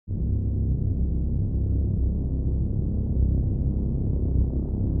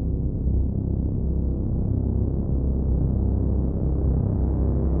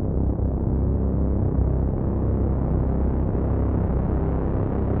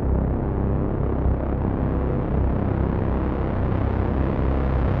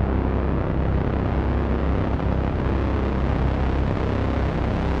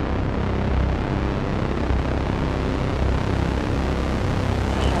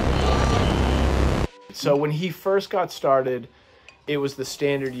So when he first got started, it was the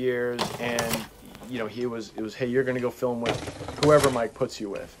standard years, and you know, it was hey, you're gonna go film with whoever Mike puts you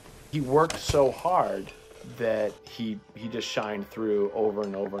with. He worked so hard that he just shined through over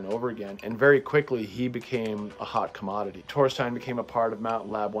and over and over again, and very quickly he became a hot commodity. Torstein became a part of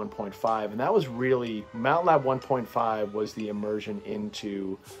Mountain Lab 1.5, and that was really, Mountain Lab 1.5 was the immersion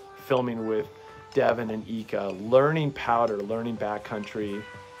into filming with Devin and Ika, learning powder, learning backcountry.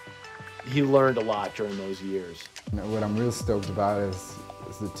 He learned a lot during those years. What I'm real stoked about is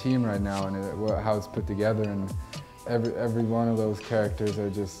the team right now and how it's put together, and every one of those characters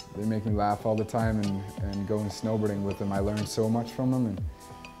are just, they make me laugh all the time, and going snowboarding with them, I learned so much from them. And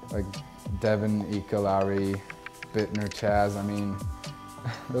like Devin, Ika, Larry, Bittner, Chaz, I mean,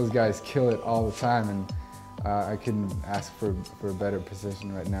 those guys kill it all the time, and I couldn't ask for a better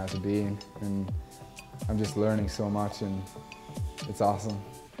position right now to be in. And I'm just learning so much, and it's awesome.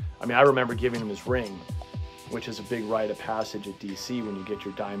 I mean, I remember giving him his ring, which is a big rite of passage at DC when you get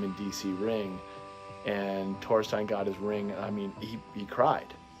your diamond DC ring. And Torstein got his ring, and I mean, he cried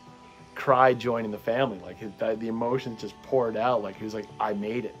joining the family. Like the emotions just poured out. Like he was like, I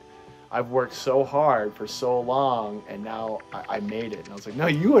made it. I've worked so hard for so long, and now I made it. And I was like, no,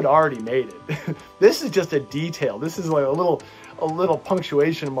 you had already made it. This is just a detail. This is like a little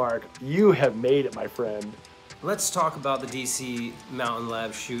punctuation mark. You have made it, my friend. Let's talk about the DC Mountain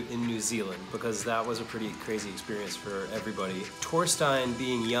Lab shoot in New Zealand, because that was a pretty crazy experience for everybody. Torstein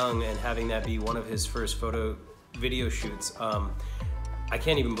being young and having that be one of his first video shoots, I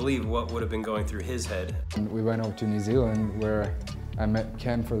can't even believe what would have been going through his head. We went over to New Zealand where I met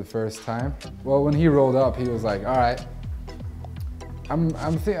Ken for the first time. Well, when he rolled up, he was like, all right, I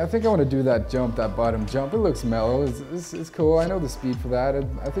think I want to do that jump, that bottom jump. It looks mellow, it's cool. I know the speed for that,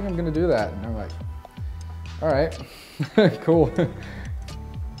 and I think I'm gonna do that. And I'm like, all right, cool,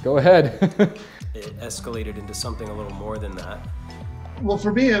 go ahead. It escalated into something a little more than that. Well,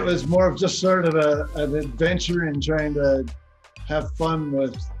 for me, it was more of just sort of an adventure in trying to have fun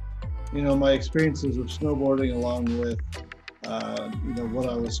with, you know, my experiences of snowboarding, along with, you know, what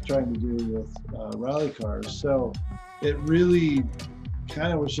I was trying to do with rally cars. So it really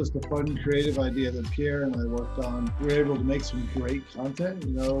kind of was just a fun, creative idea that Pierre and I worked on. We were able to make some great content,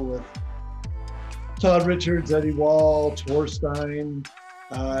 you know, with Todd Richards, Eddie Wall, Torstein,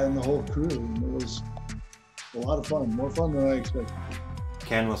 and the whole crew. And it was a lot of fun, more fun than I expected.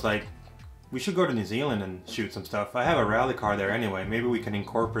 Ken was like, we should go to New Zealand and shoot some stuff. I have a rally car there anyway, maybe we can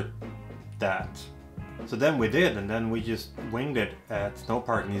incorporate that. So then we did, and then we just winged it at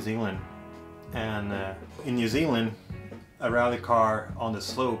Snowpark New Zealand. And in New Zealand, a rally car on the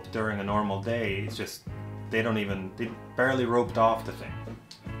slope during a normal day, it's just, they barely roped off the thing.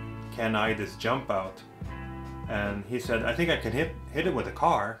 Ken eyed this jump out, and he said, I think I can hit it with a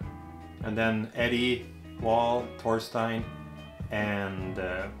car. And then Eddie, Wall, Torstein, and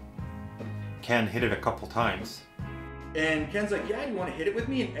Ken hit it a couple times. And Ken's like, yeah, you want to hit it with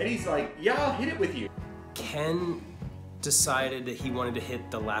me? And Eddie's like, yeah, I'll hit it with you. Ken decided that he wanted to hit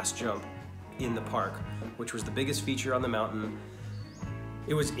the last jump in the park, which was the biggest feature on the mountain.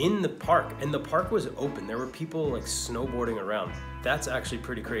 It was in the park, and the park was open. There were people like snowboarding around. That's actually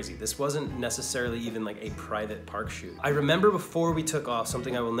pretty crazy. This wasn't necessarily even like a private park shoot. I remember before we took off,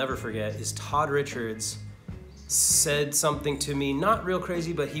 something I will never forget is Todd Richards said something to me, not real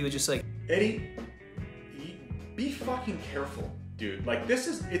crazy, but he was just like, Eddie, be fucking careful, dude. Like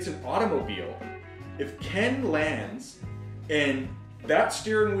it's an automobile. If Ken lands and that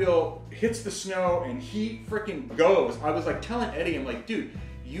steering wheel hits the snow and he freaking goes, I was like telling Eddie, I'm like, dude,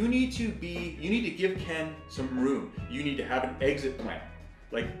 you need to give Ken some room. You need to have an exit plan.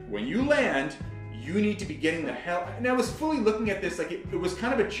 Like when you land, you need to be getting the hell. And I was fully looking at this like it was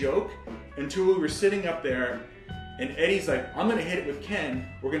kind of a joke until we were sitting up there and Eddie's like, I'm gonna hit it with Ken.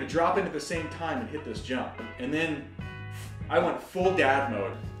 We're gonna drop in at the same time and hit this jump. And then I went full dad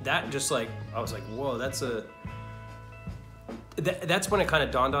mode. That just like, I was like, whoa, that's when it kind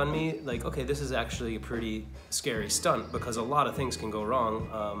of dawned on me, like, okay, this is actually a pretty scary stunt because a lot of things can go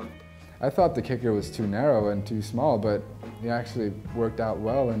wrong. I thought the kicker was too narrow and too small, but it actually worked out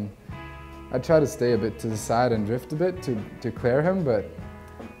well, and I tried to stay a bit to the side and drift a bit to clear him, but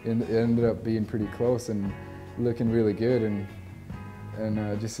it ended up being pretty close and looking really good,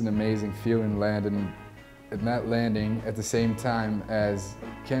 and just an amazing feeling landing and that landing at the same time as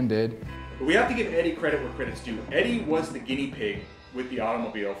Ken did. But we have to give Eddie credit where credit's due. Eddie was the guinea pig with the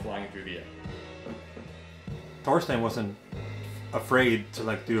automobile flying through the air. Torstein wasn't afraid to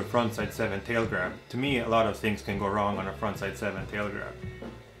like do a frontside 7 tail grab. To me, a lot of things can go wrong on a frontside 7 tail grab.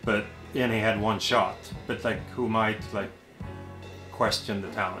 But and he had one shot. But like, who might like question the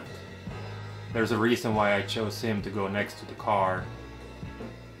talent? there's a reason why I chose him to go next to the car,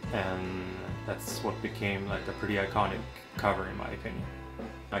 and that's what became like a pretty iconic cover in my opinion.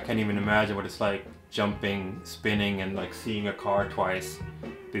 I can't even imagine what it's like jumping, spinning, and like seeing a car twice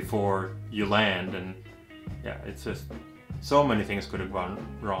before you land, and yeah, it's just so many things could have gone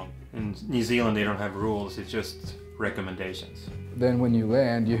wrong. In New Zealand they don't have rules, it's just recommendations. Then when you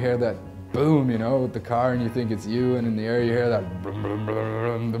land, you hear that boom, you know, with the car, and you think it's you, and in the air you hear that brum, brum, brum,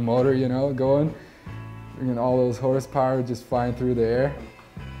 brum, the motor, you know, going, and all those horsepower just flying through the air.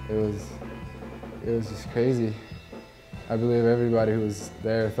 It was just crazy. I believe everybody who was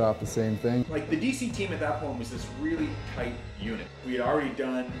there thought the same thing. Like the DC team at that point was this really tight unit. We had already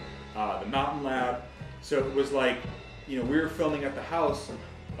done the Mountain Lab, so it was like, you know, we were filming at the house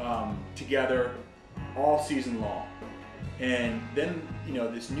together all season long. And then, you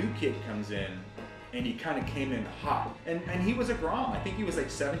know, this new kid comes in, and he kind of came in hot. And he was a Grom. I think he was like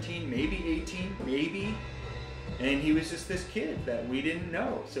 17, maybe 18, maybe. And he was just this kid that we didn't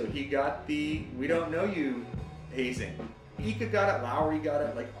know. So he got the "we don't know you" hazing. Ika got it, Lowry got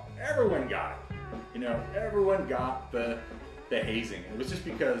it, like everyone got it. You know, everyone got the hazing. It was just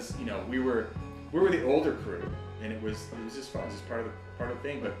because, you know, we were the older crew, and it was just fun. It was just part of the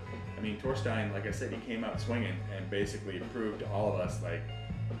thing. But I mean, Torstein, like I said, he came out swinging and basically proved to all of us like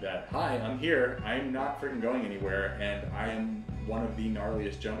that. Hi, I'm here. I'm not freaking going anywhere, and I am one of the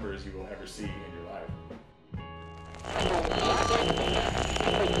gnarliest jumpers you will ever see in your life.